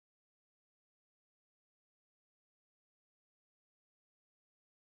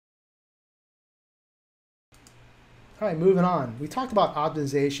All right, moving on. We talked about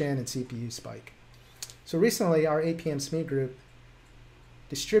optimization and CPU spike. So recently, our APM SME group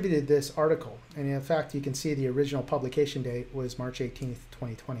distributed this article. And in fact, you can see the original publication date was March 18th,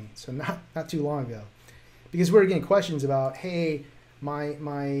 2020. So not too long ago. Because we were getting questions about, hey, my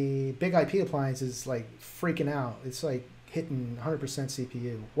BIG-IP appliance is like freaking out. It's like hitting 100%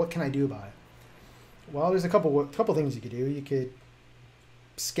 CPU. What can I do about it? Well, there's a couple things you could do. You could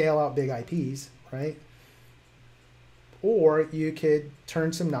scale out BIG-IPs, right? Or you could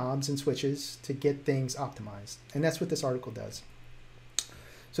turn some knobs and switches to get things optimized. And that's what this article does.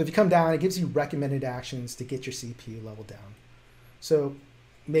 So if you come down, it gives you recommended actions to get your CPU level down. So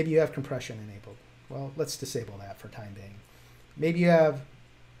maybe you have compression enabled. Well, let's disable that for time being. Maybe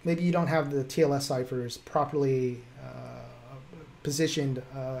you don't have the TLS ciphers properly positioned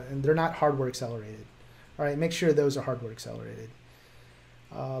and they're not hardware accelerated. All right, make sure those are hardware accelerated.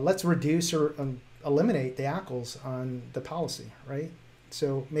 Let's reduce or eliminate the ACLs on the policy, right?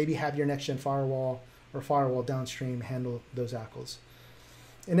 So maybe have your next-gen firewall or firewall downstream handle those ACLs.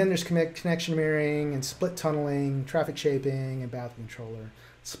 And then there's connection mirroring and split tunneling, traffic shaping, and path controller.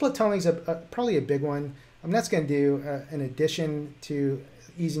 Split tunneling is probably a big one. That's going to do, in addition to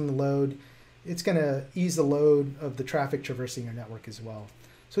easing the load, it's going to ease the load of the traffic traversing your network as well.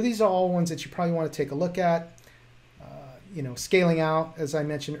 So these are all ones that you probably want to take a look at. Scaling out, as I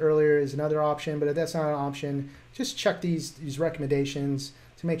mentioned earlier, is another option, but if that's not an option, just check these recommendations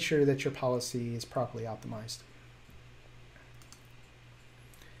to make sure that your policy is properly optimized.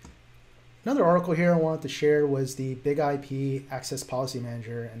 Another article here I wanted to share was the BIG-IP Access Policy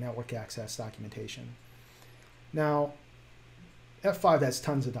Manager and Network Access documentation. Now, F5 has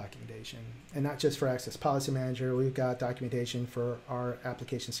tons of documentation, and not just for Access Policy Manager. We've got documentation for our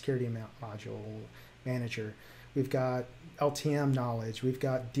Application Security Module Manager. We've got LTM knowledge. We've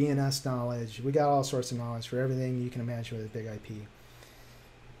got DNS knowledge. We got all sorts of knowledge for everything you can imagine with a BIG-IP.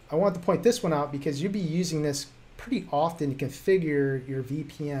 I wanted to point this one out because you'll be using this pretty often to configure your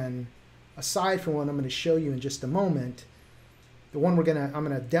VPN. Aside from what I'm going to show you in just a moment, the one I'm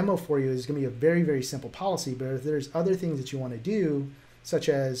going to demo for you is going to be a very, very simple policy. But if there's other things that you want to do, such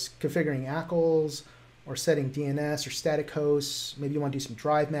as configuring ACLs or setting DNS or static hosts, maybe you want to do some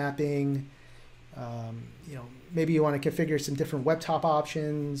drive mapping. Maybe you want to configure some different web top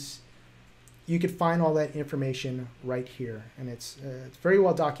options. You could find all that information right here, and it's very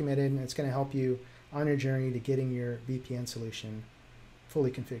well documented, and it's going to help you on your journey to getting your VPN solution fully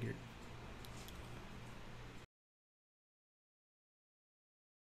configured.